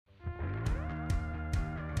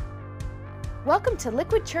Welcome to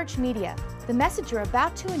Liquid Church Media. The message you're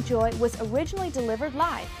about to enjoy was originally delivered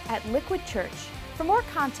live at Liquid Church. For more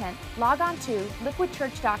content, log on to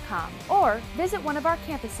liquidchurch.com or visit one of our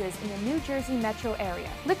campuses in the New Jersey metro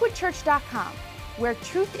area. liquidchurch.com, where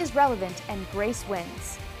truth is relevant and grace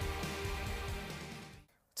wins.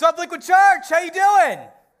 What's up, Liquid Church? How you doing?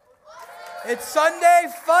 It's Sunday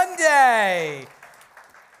Fun Day.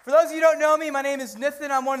 For those of you who don't know me, my name is Nathan.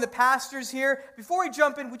 I'm one of the pastors here. Before we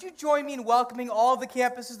jump in, would you join me in welcoming all of the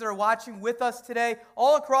campuses that are watching with us today,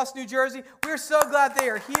 all across New Jersey? We're so glad they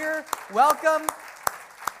are here. Welcome.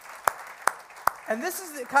 And this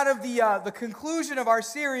is kind of the conclusion of our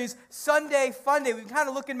series, Sunday Fun Day. We've been kind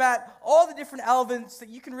of looking at all the different elements that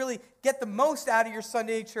you can really get the most out of your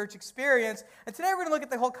Sunday church experience. And today we're going to look at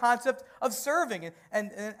the whole concept of serving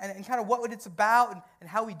and kind of what it's about and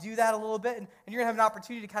how we do that a little bit. And you're going to have an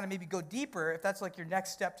opportunity to kind of maybe go deeper if that's like your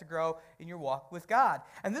next step to grow in your walk with God.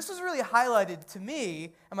 And this was really highlighted to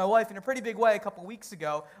me and my wife in a pretty big way a couple weeks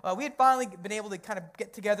ago. We had finally been able to kind of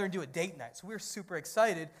get together and do a date night. So we were super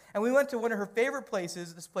excited. And we went to one of her favorite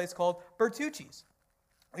places, this place called Bertucci's.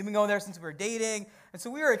 We've been going there since we were dating, and so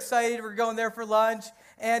we were excited. We were going there for lunch,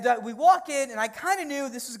 and we walk in, and I kind of knew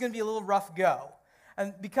this was going to be a little rough go.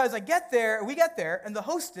 And because we get there, and the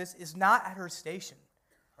hostess is not at her station.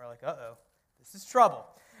 We're like, uh-oh, this is trouble.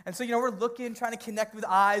 And so, we're looking, trying to connect with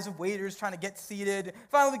eyes of waiters, trying to get seated.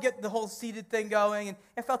 Finally, we get the whole seated thing going, and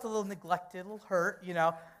I felt a little neglected, a little hurt,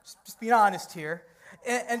 just being honest here.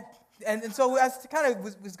 And so as to kind of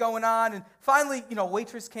was going on, and finally,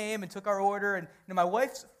 waitress came and took our order, and my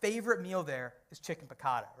wife's favorite meal there is chicken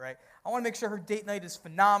piccata, right? I want to make sure her date night is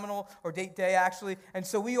phenomenal, or date day actually, and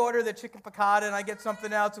so we order the chicken piccata, and I get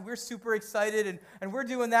something else, and we're super excited, and we're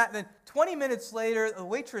doing that, and then 20 minutes later, the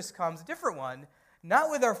waitress comes, a different one, not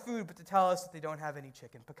with our food, but to tell us that they don't have any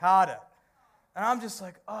chicken piccata. And I'm just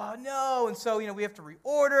like, oh, no. And so, we have to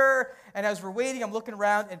reorder. And as we're waiting, I'm looking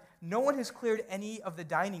around, and no one has cleared any of the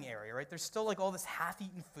dining area, right? There's still, all this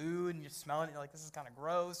half-eaten food, and you're smelling it, you're like, this is kind of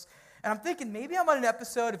gross. And I'm thinking, maybe I'm on an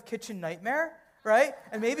episode of Kitchen Nightmare, right?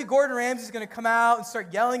 And maybe Gordon Ramsay's going to come out and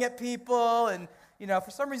start yelling at people. And, for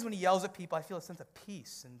some reason, when he yells at people, I feel a sense of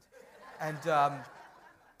peace. And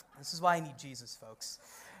this is why I need Jesus, folks.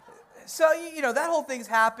 So, that whole thing's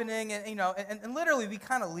happening, and literally we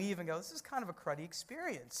kind of leave and go, this is kind of a cruddy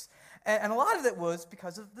experience. And a lot of it was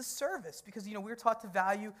because of the service, because, we were taught to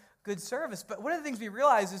value good service. But one of the things we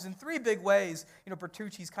realized is in three big ways,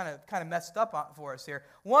 Bertucci's kind of messed up for us here.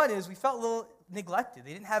 One is we felt a little neglected.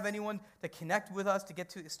 They didn't have anyone to connect with us to get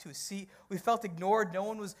to a seat. We felt ignored. No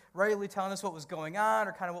one was regularly telling us what was going on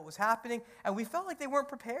or kind of what was happening. And we felt like they weren't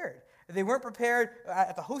prepared. They weren't prepared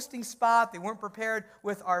at the hosting spot. They weren't prepared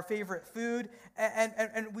with our favorite food.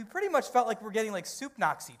 And we pretty much felt like we're getting like soup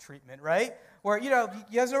Nazi treatment, right? Where, you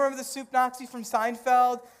guys remember the soup Nazi from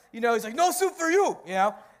Seinfeld? He's like, no soup for you,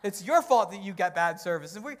 It's your fault that you got bad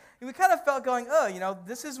service. And we kind of felt going,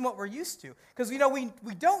 this isn't what we're used to. Because,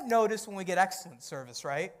 we don't notice when we get excellent service,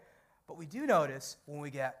 right? But we do notice when we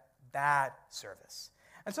get bad service.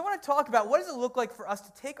 And so I want to talk about what does it look like for us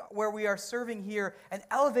to take where we are serving here and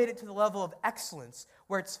elevate it to the level of excellence,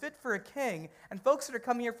 where it's fit for a king, and folks that are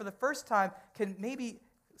coming here for the first time can maybe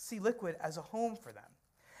see Liquid as a home for them.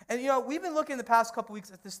 And, we've been looking in the past couple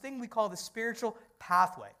weeks at this thing we call the spiritual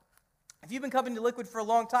pathway. If you've been coming to Liquid for a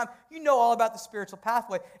long time, you know all about the spiritual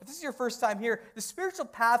pathway. If this is your first time here, the spiritual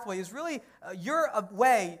pathway is really your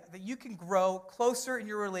way that you can grow closer in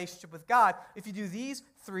your relationship with God if you do these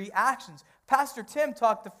three actions. Pastor Tim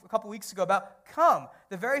talked a couple weeks ago about come.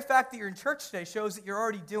 The very fact that you're in church today shows that you're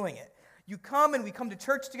already doing it. You come and we come to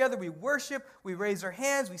church together, we worship, we raise our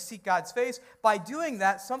hands, we seek God's face. By doing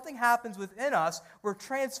that, something happens within us. We're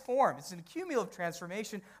transformed. It's an cumulative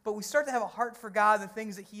transformation, but we start to have a heart for God and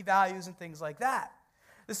things that He values and things like that.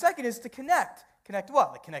 The second is to connect. Connect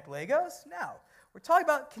what? Like connect Legos? No. We're talking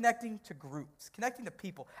about connecting to groups, connecting to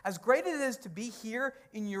people. As great as it is to be here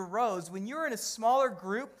in your rows, when you're in a smaller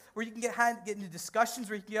group where you can get into discussions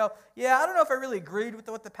where you can go, yeah, I don't know if I really agreed with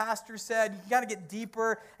what the pastor said. You can kind of get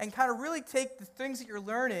deeper and kind of really take the things that you're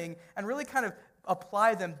learning and really kind of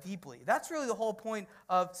apply them deeply. That's really the whole point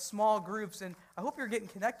of small groups, and I hope you're getting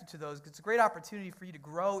connected to those because it's a great opportunity for you to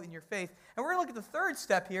grow in your faith. And we're going to look at the third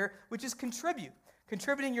step here, which is contribute.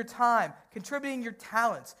 Contributing your time, contributing your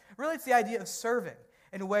talents. Really, it's the idea of serving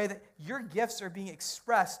in a way that your gifts are being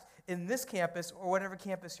expressed in this campus or whatever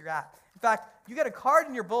campus you're at. In fact, you got a card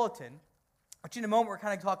in your bulletin, which in a moment we're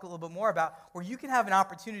kind of talk a little bit more about, where you can have an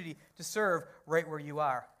opportunity to serve right where you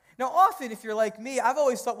are. Now, often, if you're like me, I've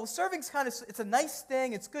always thought, well, serving's it's a nice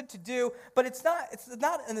thing, it's good to do, but it's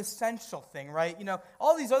not an essential thing, right?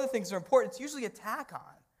 All these other things are important. It's usually a tack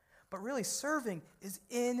on. But really, serving is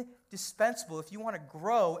indispensable if you want to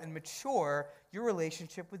grow and mature your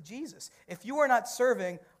relationship with Jesus. If you are not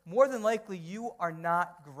serving, more than likely you are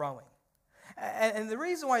not growing. And the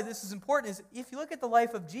reason why this is important is if you look at the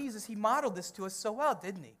life of Jesus, he modeled this to us so well,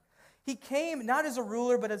 didn't he? He came not as a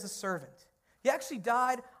ruler, but as a servant. He actually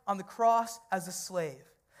died on the cross as a slave.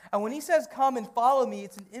 And when he says, come and follow me,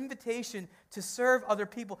 it's an invitation to serve other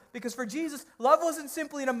people. Because for Jesus, love wasn't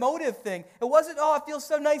simply an emotive thing. It wasn't, oh, it feels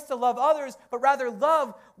so nice to love others, but rather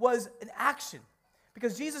love was an action.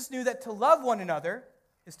 Because Jesus knew that to love one another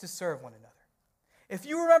is to serve one another. If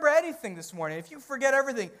you remember anything this morning, if you forget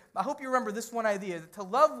everything, I hope you remember this one idea, that to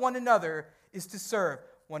love one another is to serve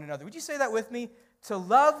one another. Would you say that with me? To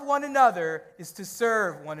love one another is to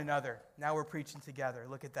serve one another. Now we're preaching together.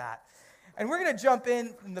 Look at that. And we're going to jump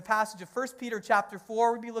in the passage of 1 Peter chapter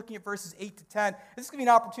 4. We'll be looking at verses 8 to 10. This is going to be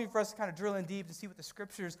an opportunity for us to kind of drill in deep to see what the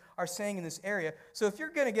scriptures are saying in this area. So if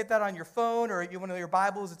you're going to get that on your phone or one of your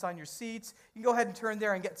Bibles, it's on your seats, you can go ahead and turn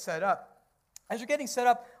there and get set up. As you're getting set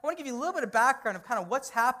up, I want to give you a little bit of background of kind of what's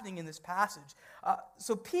happening in this passage.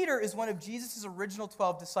 So Peter is one of Jesus' original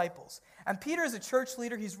 12 disciples. And Peter is a church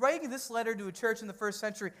leader. He's writing this letter to a church in the first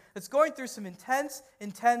century that's going through some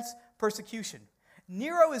intense persecution.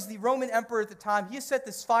 Nero is the Roman emperor at the time. He has set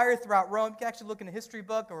this fire throughout Rome. You can actually look in a history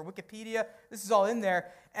book or Wikipedia. This is all in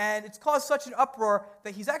there. And it's caused such an uproar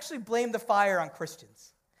that he's actually blamed the fire on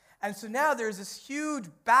Christians. And so now there's this huge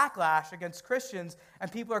backlash against Christians, and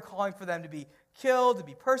people are calling for them to be killed, to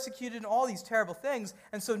be persecuted, and all these terrible things.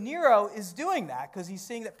 And so Nero is doing that because he's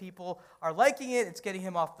seeing that people are liking it. It's getting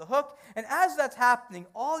him off the hook. And as that's happening,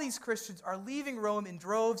 all these Christians are leaving Rome in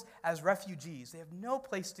droves as refugees. They have no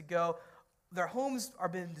place to go. Their homes are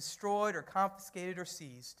being destroyed or confiscated or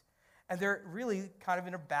seized, and they're really kind of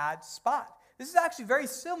in a bad spot. This is actually very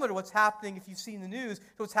similar to what's happening, if you've seen the news, to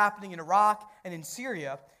what's happening in Iraq and in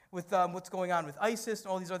Syria with what's going on with ISIS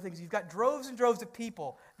and all these other things. You've got droves and droves of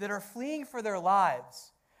people that are fleeing for their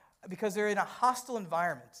lives because they're in a hostile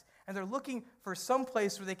environment, and they're looking for some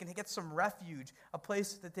place where they can get some refuge, a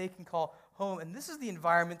place that they can call home. And this is the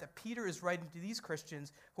environment that Peter is writing to these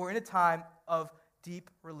Christians who are in a time of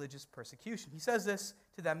deep religious persecution. He says this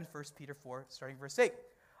to them in 1 Peter 4, starting verse 8.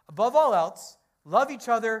 Above all else, love each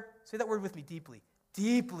other. Say that word with me, deeply.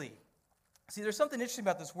 Deeply. See, there's something interesting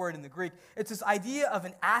about this word in the Greek. It's this idea of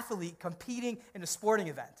an athlete competing in a sporting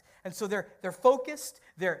event. And so they're focused,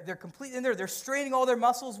 they're completely in there, they're straining all their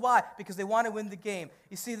muscles. Why? Because they want to win the game.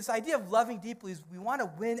 You see, this idea of loving deeply is we want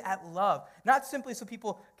to win at love. Not simply so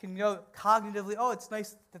people can know cognitively, oh, it's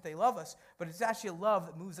nice that they love us, but it's actually a love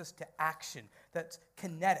that moves us to action, that's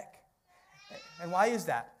kinetic. And why is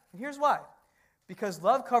that? And here's why. Because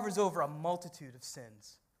love covers over a multitude of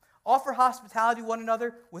sins. Offer hospitality to one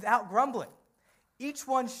another without grumbling. Each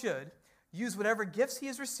one should use whatever gifts he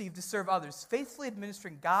has received to serve others, faithfully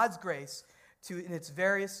administering God's grace in its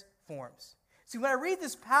various forms. See, when I read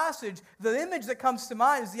this passage, the image that comes to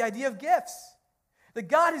mind is the idea of gifts. That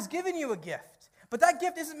God has given you a gift. But that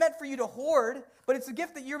gift isn't meant for you to hoard, but it's a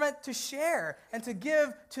gift that you're meant to share and to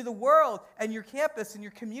give to the world and your campus and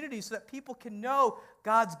your community so that people can know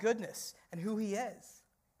God's goodness and who he is.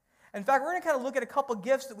 In fact, we're going to kind of look at a couple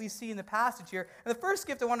gifts that we see in the passage here. And the first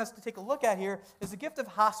gift I want us to take a look at here is the gift of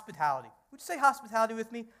hospitality. Would you say hospitality with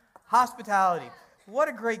me? Hospitality. What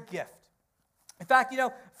a great gift. In fact,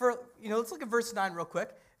 let's look at verse 9 real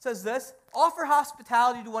quick. It says this, offer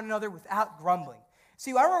hospitality to one another without grumbling.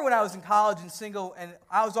 See, I remember when I was in college and single and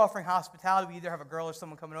I was offering hospitality, we either have a girl or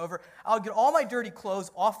someone coming over, I would get all my dirty clothes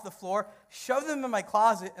off the floor, shove them in my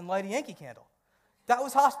closet, and light a Yankee candle. That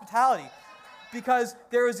was hospitality. Because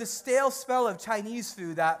there was a stale smell of Chinese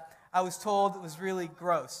food that I was told was really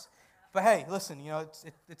gross. But hey, listen,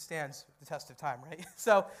 it stands the test of time, right?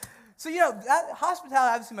 So that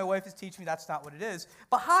hospitality, obviously my wife is teaching me that's not what it is.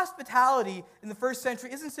 But hospitality in the first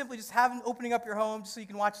century isn't simply just opening up your home just so you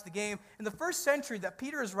can watch the game. In the first century that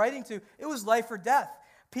Peter is writing to, it was life or death.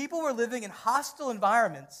 People were living in hostile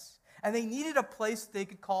environments, and they needed a place they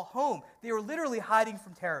could call home. They were literally hiding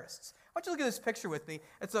from terrorists. I want you to look at this picture with me.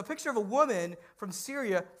 It's a picture of a woman from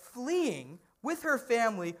Syria fleeing with her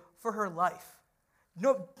family for her life.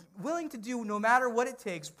 Willing to do no matter what it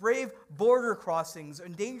takes, brave border crossings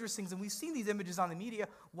and dangerous things. And we've seen these images on the media.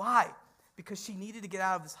 Why? Because she needed to get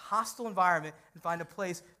out of this hostile environment and find a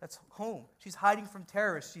place that's home. She's hiding from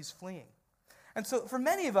terrorists. She's fleeing. And so for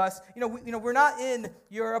many of us, we're not in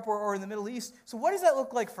Europe or in the Middle East. So what does that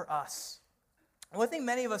look like for us? Well, I think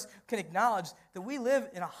many of us can acknowledge that we live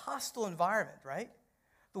in a hostile environment, right?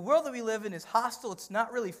 The world that we live in is hostile. It's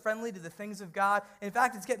not really friendly to the things of God. In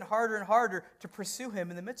fact, it's getting harder and harder to pursue him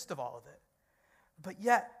in the midst of all of it. But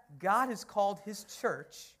yet, God has called his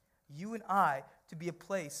church, you and I, to be a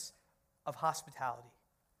place of hospitality,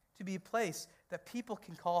 to be a place that people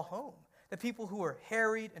can call home, that people who are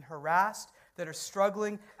harried and harassed, that are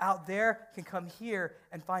struggling out there can come here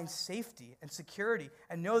and find safety and security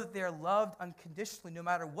and know that they are loved unconditionally no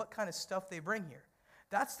matter what kind of stuff they bring here.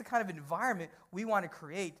 That's the kind of environment we want to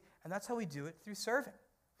create, and that's how we do it, through serving.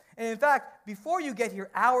 And in fact, before you get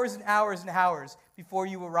here, hours and hours and hours before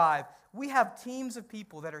you arrive, we have teams of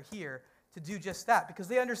people that are here to do just that, because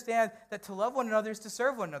they understand that to love one another is to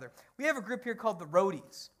serve one another. We have a group here called the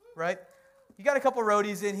Roadies, right? You got a couple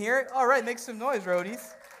roadies in here. All right, make some noise,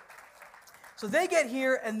 roadies. So they get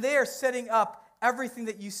here, and they are setting up everything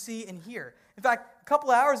that you see and hear. In fact, a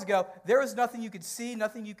couple hours ago, there was nothing you could see,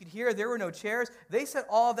 nothing you could hear. There were no chairs. They set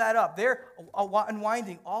all that up. They're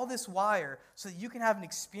unwinding all this wire so that you can have an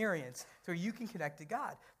experience where you can connect to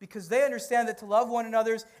God, because they understand that to love one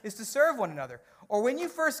another is to serve one another. Or when you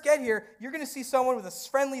first get here, you're going to see someone with a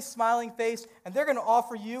friendly, smiling face, and they're going to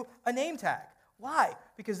offer you a name tag. Why?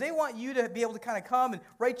 Because they want you to be able to kind of come and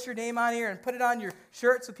write your name on here and put it on your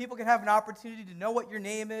shirt so people can have an opportunity to know what your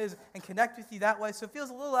name is and connect with you that way. So it feels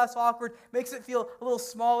a little less awkward, makes it feel a little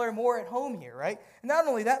smaller, more at home here, right? And not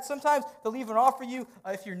only that, sometimes they'll even offer you,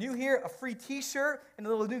 if you're new here, a free t-shirt and a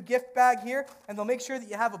little new gift bag here, and they'll make sure that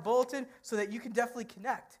you have a bulletin so that you can definitely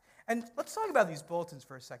connect. And let's talk about these bulletins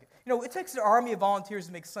for a second. You know, it takes an army of volunteers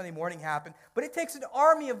to make Sunday morning happen, but it takes an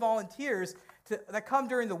army of volunteers that come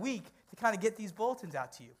during the week to kind of get these bulletins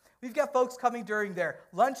out to you. We've got folks coming during their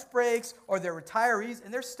lunch breaks or their retirees,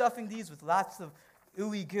 and they're stuffing these with lots of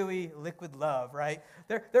ooey gooey liquid love, right?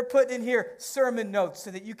 They're putting in here sermon notes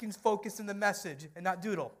so that you can focus in the message and not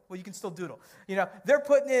doodle. Well, you can still doodle. You know, they're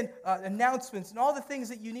putting in announcements and all the things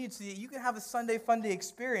that you need so that you can have a Sunday Fun Day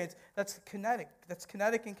experience that's kinetic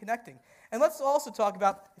and connecting. And let's also talk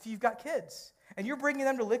about if you've got kids and you're bringing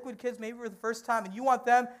them to Liquid Kids maybe for the first time, and you want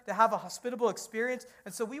them to have a hospitable experience.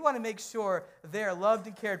 And so we want to make sure they're loved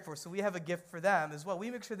and cared for. So we have a gift for them as well. We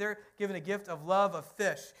make sure they're given a gift of love of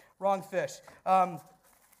fish. Wrong fish.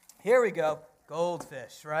 Here we go.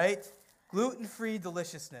 Goldfish, right? Gluten-free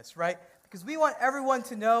deliciousness, right? Because we want everyone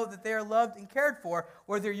to know that they are loved and cared for,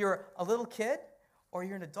 whether you're a little kid or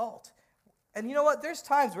you're an adult. And you know what? There's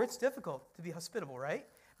times where it's difficult to be hospitable, right?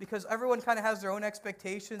 Because everyone kind of has their own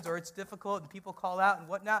expectations, or it's difficult and people call out and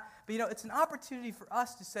whatnot. But, you know, it's an opportunity for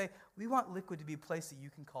us to say, we want Liquid to be a place that you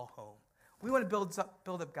can call home. We want to build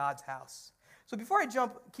up God's house. So before I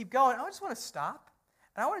keep going, I just want to stop.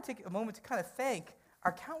 And I want to take a moment to kind of thank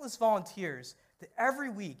our countless volunteers that every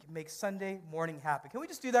week make Sunday morning happen. Can we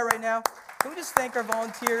just do that right now? Can we just thank our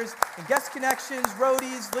volunteers and Guest Connections,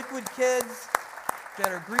 Roadies, Liquid Kids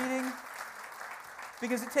that are greeting?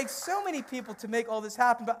 Because it takes so many people to make all this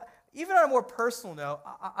happen. But even on a more personal note,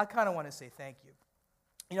 I kind of want to say thank you.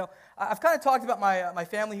 You know, I've kind of talked about my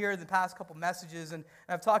family here in the past couple messages, and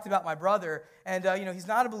I've talked about my brother. And, you know, he's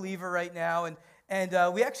not a believer right now,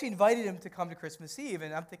 and we actually invited him to come to Christmas Eve.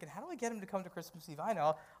 And I'm thinking, how do I get him to come to Christmas Eve? I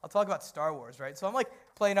know, I'll talk about Star Wars, right? So I'm like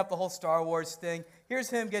playing up the whole Star Wars thing. Here's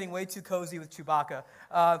him getting way too cozy with Chewbacca.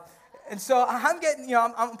 And so I'm getting, you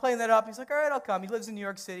know, I'm playing that up. He's like, all right, I'll come. He lives in New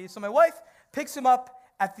York City. So my wife picks him up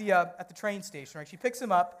at the train station, right? She picks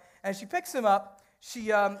him up, and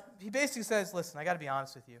he basically says, listen, I got to be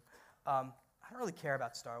honest with you. I don't really care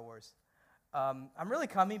about Star Wars. I'm really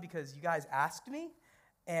coming because you guys asked me,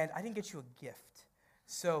 and I didn't get you a gift.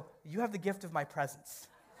 So you have the gift of my presence,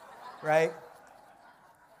 right?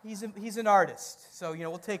 He's an artist, so, you know,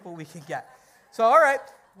 we'll take what we can get. So, all right,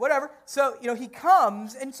 whatever. So, you know, he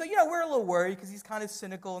comes, and so, you know, we're a little worried because he's kind of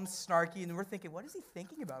cynical and snarky, and we're thinking, what is he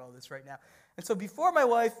thinking about all this right now? And so before my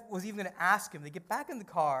wife was even going to ask him, they get back in the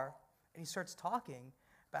car, and he starts talking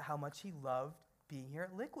about how much he loved being here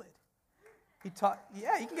at Liquid.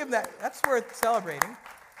 Yeah, you can give him that. That's worth celebrating.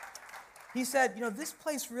 He said, you know, this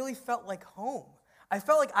place really felt like home. I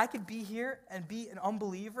felt like I could be here and be an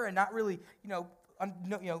unbeliever and not really,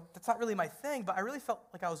 that's not really my thing, but I really felt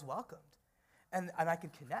like I was welcomed and I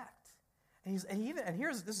could connect. This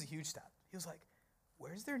is a huge step. He was like,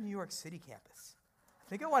 where's their New York City campus? I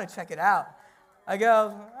think I want to check it out. I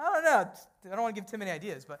go, I don't know. I don't want to give too many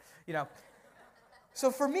ideas, but, you know. So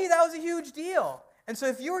for me, that was a huge deal. And so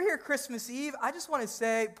if you were here Christmas Eve, I just want to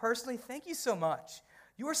say, personally, thank you so much.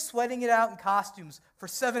 You were sweating it out in costumes for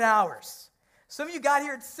 7 hours. Some of you got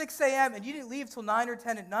here at 6 a.m. and you didn't leave till 9 or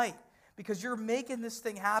 10 at night because you're making this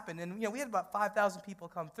thing happen. And, you know, we had about 5,000 people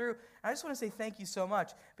come through. And I just want to say thank you so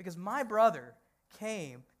much because my brother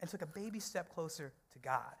came and took a baby step closer to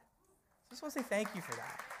God. I just want to say thank you for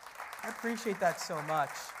that. I appreciate that so much.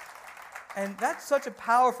 And that's such a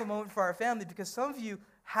powerful moment for our family because some of you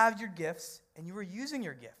have your gifts and you were using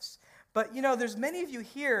your gifts. But, there's many of you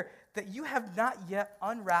here that you have not yet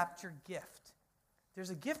unwrapped your gift. There's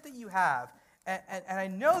a gift that you have, and I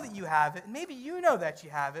know that you have it, and maybe you know that you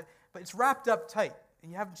have it, but it's wrapped up tight,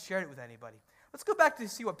 and you haven't shared it with anybody. Let's go back to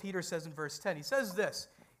see what Peter says in verse 10. He says this,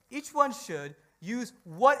 each one should use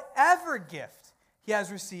whatever gift he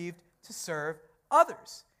has received to serve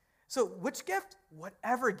others. So which gift?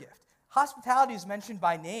 Whatever gift. Hospitality is mentioned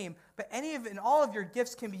by name, but any of and all of your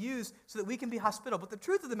gifts can be used so that we can be hospitable. But the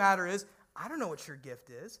truth of the matter is, I don't know what your gift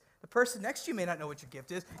is. The person next to you may not know what your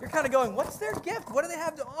gift is. You're kind of going, what's their gift? What do they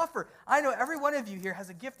have to offer? I know every one of you here has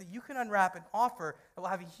a gift that you can unwrap and offer that will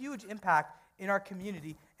have a huge impact in our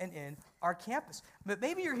community and in our campus. But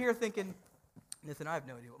maybe you're here thinking, Nathan, I have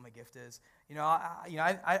no idea what my gift is.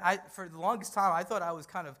 I for the longest time, I thought I was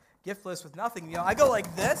kind of giftless with nothing. I go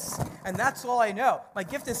like this, and that's all I know. My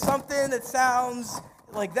gift is something that sounds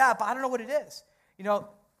like that, but I don't know what it is.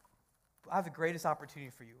 I have the greatest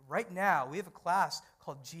opportunity for you. Right now, we have a class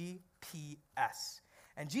called GPS.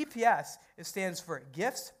 And GPS, it stands for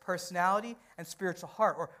Gifts, Personality, and Spiritual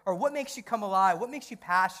Heart, or what makes you come alive, what makes you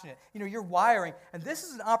passionate, your wiring. And this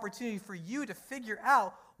is an opportunity for you to figure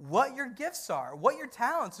out what your gifts are, what your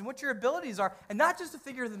talents and what your abilities are, and not just to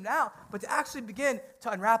figure them out, but to actually begin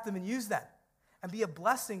to unwrap them and use them and be a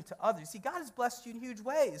blessing to others. See, God has blessed you in huge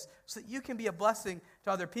ways so that you can be a blessing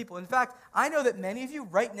to other people. In fact, I know that many of you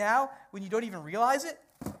right now, when you don't even realize it,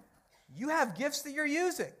 you have gifts that you're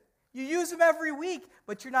using. You use them every week,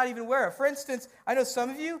 but you're not even aware of. For instance, I know some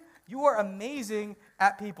of you are amazing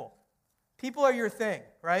at people. People are your thing,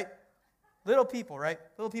 right? Little people, right?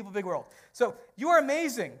 Little people, big world. So you are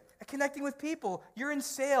amazing at connecting with people. You're in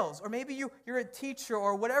sales, or maybe you're a teacher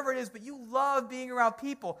or whatever it is, but you love being around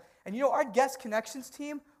people. And our guest connections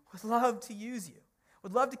team would love to use you,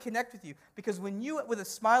 would love to connect with you, because when you, with a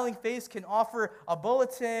smiling face, can offer a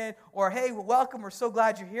bulletin or, hey, welcome, we're so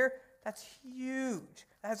glad you're here, that's huge.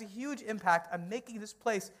 That has a huge impact on making this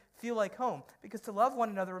place feel like home, because to love one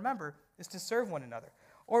another, remember, is to serve one another.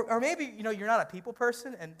 Or maybe, you're not a people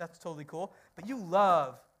person, and that's totally cool, but you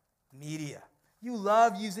love media. You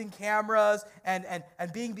love using cameras and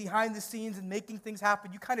being behind the scenes and making things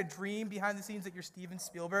happen. You kind of dream behind the scenes that you're Steven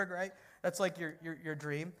Spielberg, right? That's like your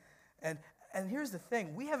dream. And here's the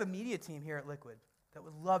thing. We have a media team here at Liquid that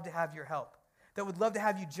would love to have your help, that would love to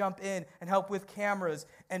have you jump in and help with cameras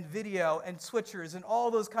and video and switchers and all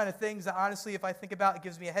those kind of things that, honestly, if I think about it,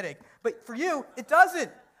 gives me a headache. But for you, it doesn't.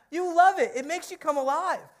 You love it. It makes you come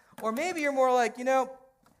alive. Or maybe you're more like,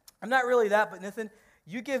 I'm not really that, but Nathan,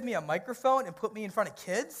 you give me a microphone and put me in front of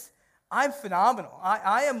kids, I'm phenomenal.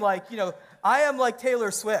 I am like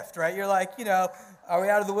Taylor Swift, right? You're like, are we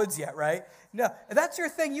out of the woods yet, right? No, that's your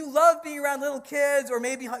thing. You love being around little kids or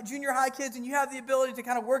maybe junior high kids, and you have the ability to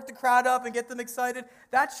kind of work the crowd up and get them excited.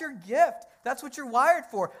 That's your gift. That's what you're wired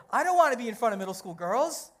for. I don't want to be in front of middle school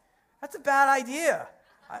girls. That's a bad idea.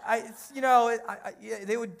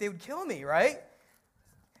 They would kill me, right?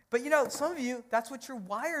 But some of you, that's what you're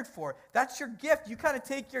wired for. That's your gift. You kind of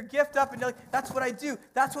take your gift up and you're like, that's what I do.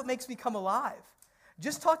 That's what makes me come alive.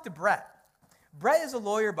 Just talk to Brett. Brett is a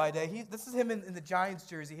lawyer by day. This is him in the Giants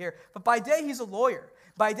jersey here. But by day, he's a lawyer.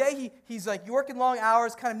 By day, he's like working long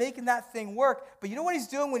hours, kind of making that thing work. But you know what he's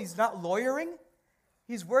doing when he's not lawyering?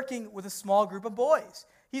 He's working with a small group of boys.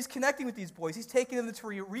 He's connecting with these boys. He's taking them to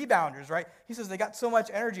rebounders, right? He says they got so much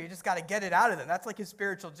energy, you just got to get it out of them. That's like his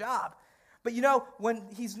spiritual job. But when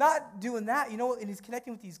he's not doing that, and he's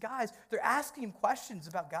connecting with these guys, they're asking him questions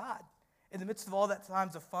about God in the midst of all that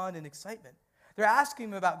times of fun and excitement. They're asking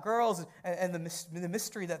him about girls and the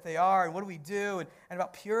mystery that they are, and what do we do, and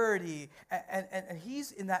about purity. And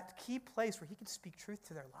he's in that key place where he can speak truth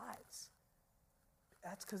to their lives.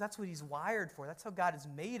 That's because that's what he's wired for. That's how God has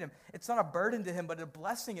made him. It's not a burden to him, but a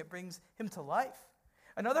blessing. It brings him to life.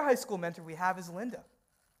 Another high school mentor we have is Linda.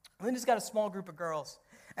 Linda's got a small group of girls,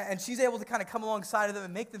 and she's able to kind of come alongside of them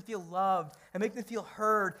and make them feel loved, and make them feel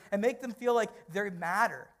heard, and make them feel like they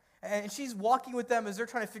matter. And she's walking with them as they're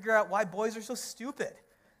trying to figure out why boys are so stupid,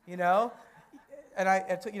 And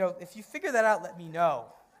if you figure that out, let me know,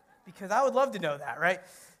 because I would love to know that, right?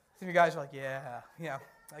 Some of you guys are like, yeah,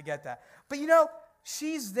 I get that. But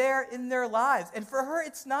she's there in their lives, and for her,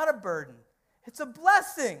 it's not a burden. It's a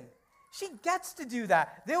blessing. She gets to do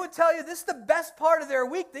that. They would tell you this is the best part of their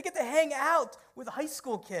week. They get to hang out with high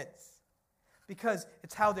school kids because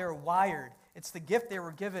it's how they're wired. It's the gift they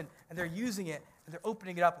were given, and they're using it, and they're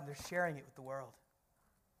opening it up, and they're sharing it with the world.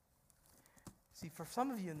 See, for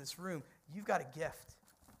some of you in this room, you've got a gift,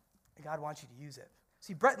 and God wants you to use it.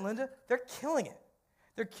 See, Brett and Linda, they're killing it.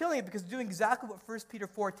 They're killing it because they're doing exactly what 1 Peter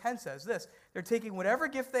 4:10 says. They're taking whatever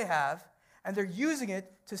gift they have, and they're using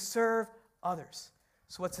it to serve others.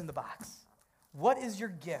 So what's in the box? What is your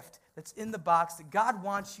gift that's in the box that God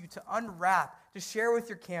wants you to unwrap, to share with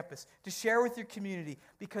your campus, to share with your community?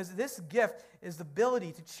 Because this gift is the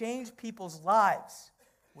ability to change people's lives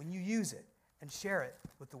when you use it and share it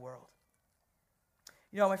with the world.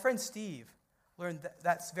 You know, my friend Steve learned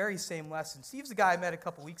that very same lesson. Steve's the guy I met a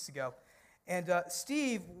couple weeks ago. And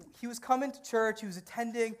Steve, he was coming to church, he was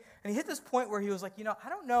attending, and he hit this point where he was like, you know, I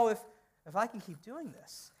don't know if I can keep doing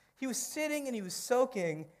this. He was sitting and he was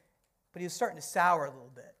soaking, but he was starting to sour a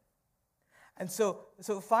little bit. And so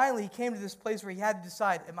finally he came to this place where he had to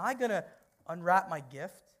decide, am I going to unwrap my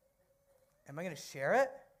gift? Am I going to share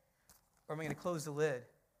it? Or am I going to close the lid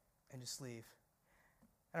and just leave?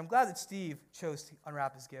 And I'm glad that Steve chose to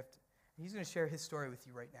unwrap his gift. And he's going to share his story with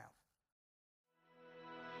you right now.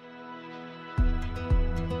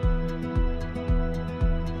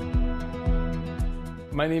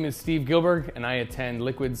 My name is Steve Gilberg, and I attend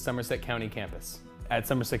Liquid's Somerset County campus. At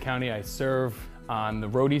Somerset County, I serve on the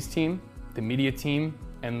Roadies team, the media team,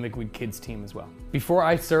 and Liquid Kids team as well. Before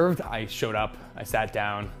I served, I showed up, I sat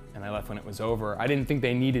down, and I left when it was over. I didn't think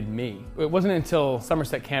they needed me. It wasn't until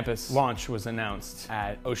Somerset campus launch was announced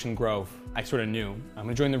at Ocean Grove, I sort of knew I'm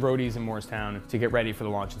gonna join the Roadies in Morristown to get ready for the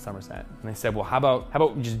launch in Somerset. And they said, well, how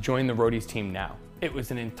about we just join the Roadies team now? It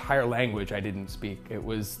was an entire language I didn't speak. It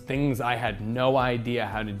was things I had no idea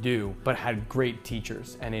how to do, but had great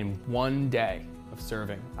teachers. And in one day of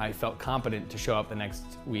serving, I felt competent to show up the next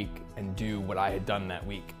week and do what I had done that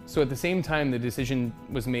week. So at the same time the decision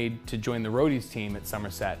was made to join the Roadies team at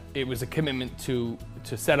Somerset, it was a commitment to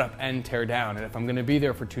set up and tear down. And if I'm gonna be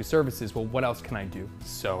there for 2 services, well, what else can I do?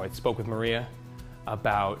 So I spoke with Maria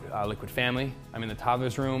about Liquid Family. I'm in the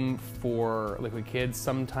toddlers room for Liquid Kids,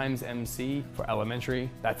 sometimes MC for elementary.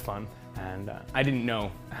 That's fun. And I didn't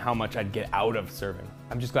know how much I'd get out of serving.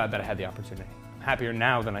 I'm just glad that I had the opportunity. I'm happier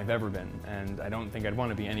now than I've ever been, and I don't think I'd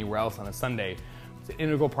want to be anywhere else on a Sunday. It's an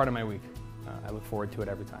integral part of my week. I look forward to it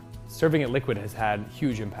every time. Serving at Liquid has had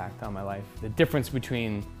huge impact on my life. The difference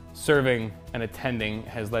between serving and attending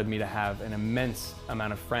has led me to have an immense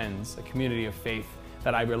amount of friends, a community of faith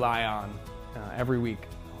that I rely on every week.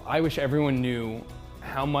 I wish everyone knew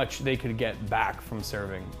how much they could get back from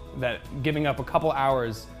serving, that giving up a couple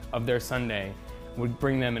hours of their Sunday would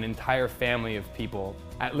bring them an entire family of people.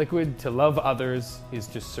 At Liquid, to love others is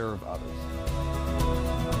to serve others.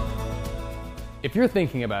 If you're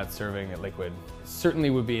thinking about serving at Liquid, it certainly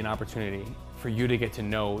would be an opportunity for you to get to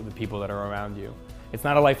know the people that are around you. It's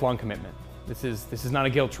not a lifelong commitment. This is not a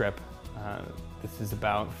guilt trip. This is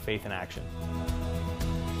about faith in action.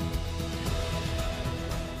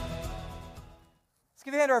 Let's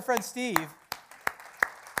give a hand to our friend Steve.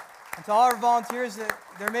 And to all our volunteers,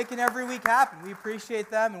 they're making every week happen. We appreciate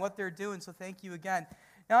them and what they're doing, so thank you again.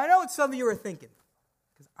 Now, I know what some of you are thinking,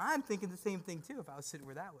 because I'm thinking the same thing too if I was sitting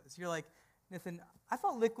where that was. You're like, Nathan, I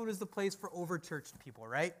thought Liquid was the place for over-churched people,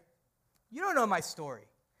 right? You don't know my story.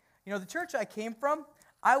 You know, the church I came from,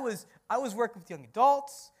 I was working with young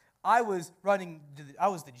adults. I was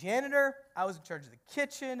the janitor. I was in charge of the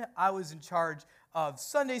kitchen. I was in charge of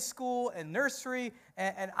Sunday school and nursery,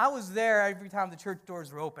 and I was there every time the church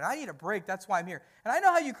doors were open. I need a break, that's why I'm here. And I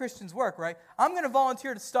know how you Christians work, right? I'm going to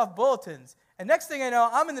volunteer to stuff bulletins, and next thing I know,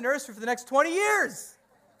 I'm in the nursery for the next 20 years,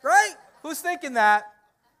 right? Who's thinking that?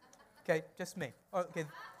 Okay, just me. Okay,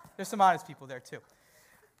 there's some honest people there too.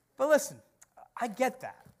 But listen, I get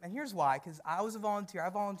that, and here's why, because I was a volunteer. I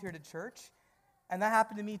volunteered at church, and that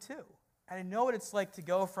happened to me too. And I know what it's like to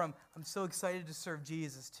go from, I'm so excited to serve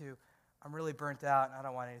Jesus, to I'm really burnt out and I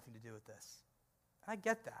don't want anything to do with this. I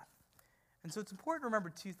get that. And so it's important to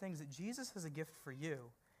remember 2 things, that Jesus has a gift for you,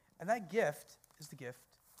 and that gift is the gift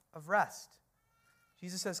of rest.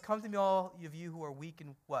 Jesus says, come to me all of you who are weak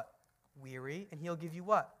and what? Weary, and he'll give you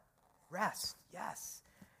what? Rest, yes.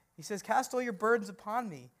 He says, cast all your burdens upon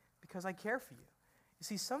me because I care for you. You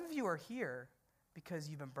see, some of you are here because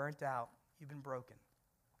you've been burnt out, you've been broken.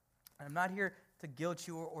 And I'm not here to guilt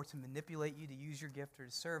you or to manipulate you to use your gift or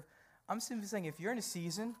to serve. I'm simply saying if you're in a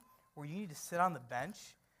season where you need to sit on the bench,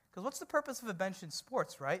 because what's the purpose of a bench in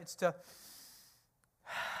sports, right? It's to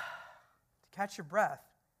catch your breath,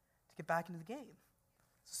 to get back into the game.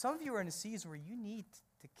 So some of you are in a season where you need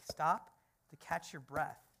to stop, to catch your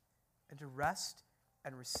breath, and to rest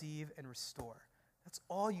and receive and restore. That's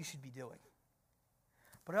all you should be doing.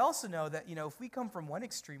 But I also know that, if we come from one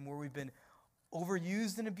extreme where we've been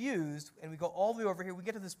overused and abused, and we go all the way over here, we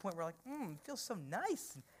get to this point where we're like, it feels so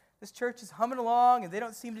nice. This church is humming along, and they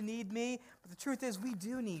don't seem to need me. But the truth is, we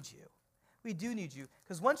do need you. We do need you.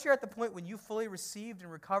 Because once you're at the point when you fully received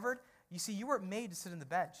and recovered, you see, you weren't made to sit on the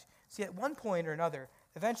bench. See, at one point or another,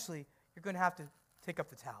 eventually, you're going to have to take up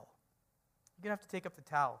the towel. you're going to have to take up the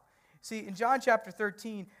towel. See, in John chapter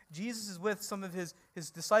 13, Jesus is with some of his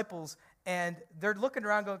disciples, and they're looking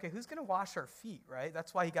around going, okay, who's going to wash our feet, right?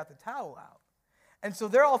 That's why he got the towel out. And so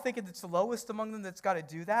they're all thinking it's the lowest among them that's got to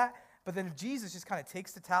do that. But then Jesus just kind of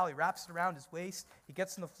takes the towel, he wraps it around his waist, he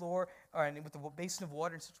gets on the floor and with the basin of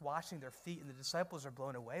water and starts washing their feet, and the disciples are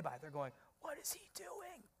blown away by it. They're going, what is he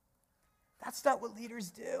doing? That's not what leaders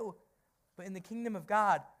do. But in the kingdom of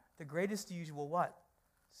God, the greatest use will what?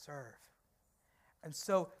 Serve. And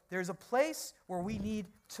so there's a place where we need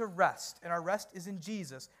to rest, and our rest is in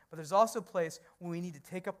Jesus, but there's also a place where we need to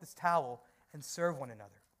take up this towel and serve one another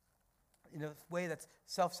in a way that's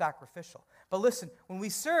self-sacrificial. But listen, when we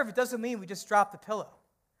serve, it doesn't mean we just drop the pillow.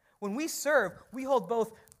 When we serve, we hold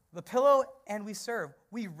both the pillow and we serve.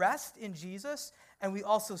 We rest in Jesus, and we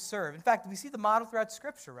also serve. In fact, we see the model throughout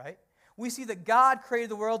Scripture, right? We see that God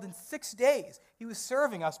created the world in 6 days. He was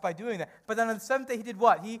serving us by doing that. But then on the seventh day, he did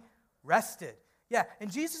what? He rested. Yeah, in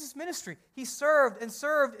Jesus' ministry, he served and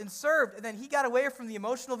served and served, and then he got away from the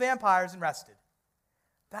emotional vampires and rested.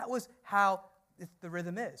 That was how the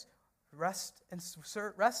rhythm is. Rest and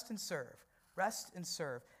serve, rest and serve, rest and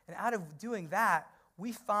serve. And out of doing that,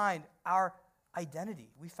 we find our identity.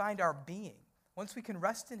 We find our being. Once we can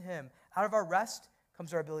rest in him, out of our rest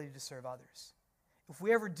comes our ability to serve others. If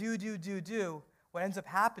we ever do, what ends up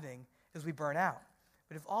happening is we burn out.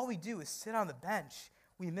 But if all we do is sit on the bench,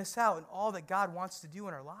 we miss out on all that God wants to do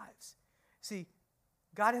in our lives. See,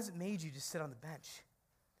 God hasn't made you to sit on the bench.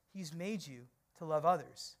 He's made you to love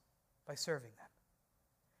others by serving them.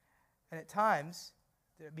 And at times,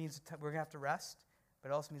 it means we're going to have to rest, but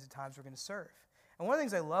it also means at times we're going to serve. And one of the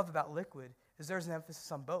things I love about Liquid is there's an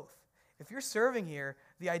emphasis on both. If you're serving here,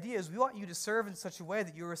 the idea is we want you to serve in such a way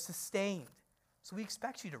that you are sustained. So we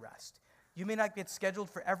expect you to rest. You may not get scheduled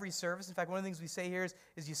for every service. In fact, one of the things we say here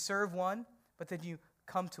is you serve one, but then you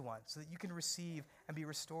come to one so that you can receive and be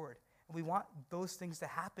restored. And we want those things to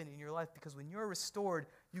happen in your life because when you're restored,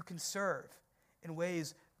 you can serve in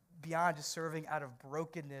ways beyond just serving out of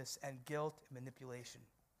brokenness and guilt and manipulation.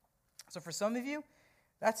 So for some of you,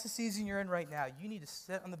 that's the season you're in right now. You need to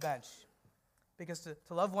sit on the bench because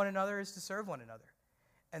to love one another is to serve one another.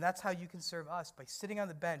 And that's how you can serve us, by sitting on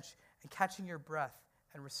the bench and catching your breath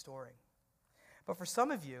and restoring. But for some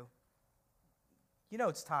of you, you know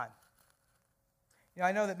it's time. You know,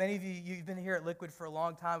 I know that many of you, you've been here at Liquid for a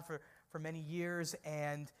long time, for many years,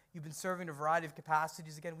 and you've been serving in a variety of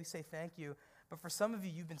capacities. Again, we say thank you. But for some of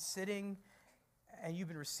you, you've been sitting and you've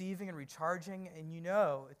been receiving and recharging, and you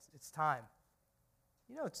know it's time.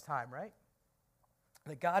 You know it's time, right?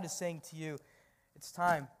 That God is saying to you, it's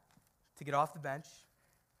time to get off the bench,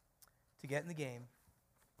 to get in the game,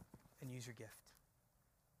 and use your gift.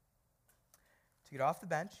 To get off the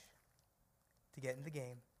bench, to get in the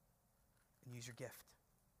game, and use your gift.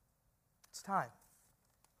 It's time.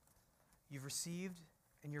 You've received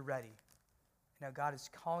and you're ready. Now God is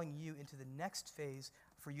calling you into the next phase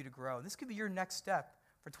for you to grow. This could be your next step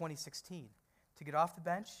for 2016, to get off the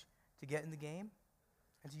bench, to get in the game,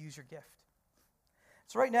 and to use your gift.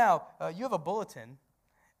 So right now, you have a bulletin,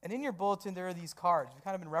 and in your bulletin there are these cards. We've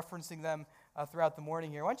kind of been referencing them throughout the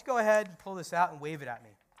morning here. Why don't you go ahead and pull this out and wave it at me?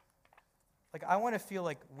 Like, I want to feel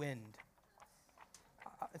like wind.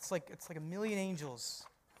 It's like a million angels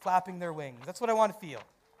flapping their wings. That's what I want to feel.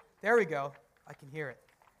 There we go. I can hear it.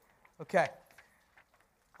 Okay.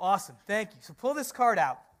 Awesome. Thank you. So pull this card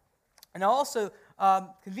out. And also,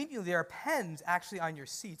 conveniently, there are pens actually on your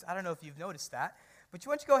seats. I don't know if you've noticed that. But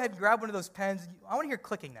why don't you go ahead and grab one of those pens. I want to hear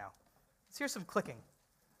clicking now. Let's hear some clicking.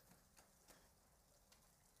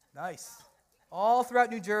 Nice. All throughout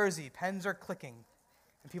New Jersey, pens are clicking.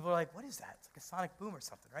 And people are like, what is that? It's like a sonic boom or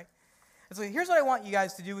something, right? And so here's what I want you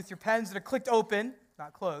guys to do with your pens that are clicked open,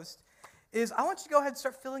 not closed, is I want you to go ahead and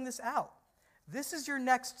start filling this out. This is your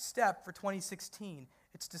next step for 2016.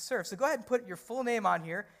 It's to serve. So go ahead and put your full name on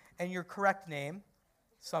here and your correct name.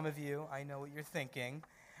 Some of you, I know what you're thinking.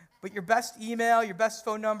 But your best email, your best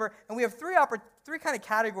phone number, and we have three kind of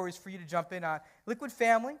categories for you to jump in on. Liquid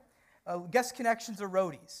Family, Guest Connections, or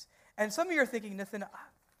Roadies. And some of you are thinking, Nathan,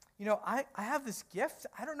 I have this gift.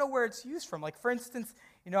 I don't know where it's used from. Like, for instance,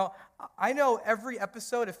 I know every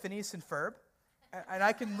episode of Phineas and Ferb, and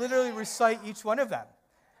I can literally recite each one of them.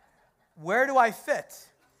 Where do I fit?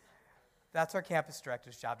 That's our campus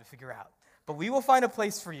director's job to figure out. But we will find a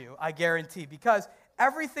place for you, I guarantee, because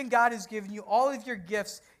everything God has given you, all of your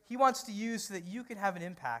gifts, he wants to use so that you can have an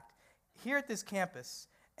impact here at this campus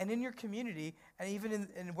and in your community and even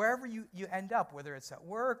in wherever you end up, whether it's at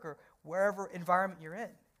work or wherever environment you're in.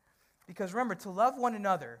 Because remember, to love one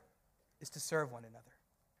another is to serve one another.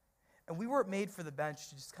 And we weren't made for the bench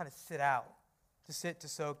to just kind of sit out to sit, to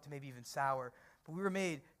soak, to maybe even sour. But we were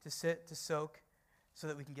made to sit, to soak, so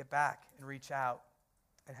that we can get back and reach out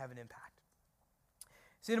and have an impact.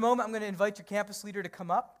 So in a moment, I'm going to invite your campus leader to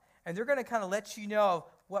come up, and they're going to kind of let you know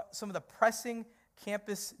what some of the pressing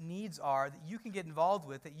campus needs are that you can get involved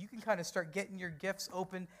with, that you can kind of start getting your gifts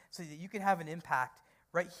open so that you can have an impact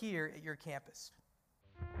right here at your campus.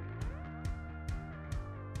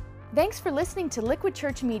 Thanks for listening to Liquid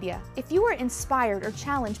Church Media. If you were inspired or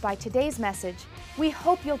challenged by today's message, we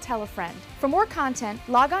hope you'll tell a friend. For more content,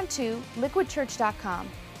 log on to liquidchurch.com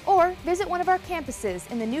or visit one of our campuses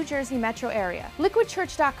in the New Jersey metro area.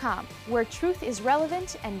 Liquidchurch.com, where truth is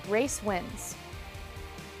relevant and grace wins.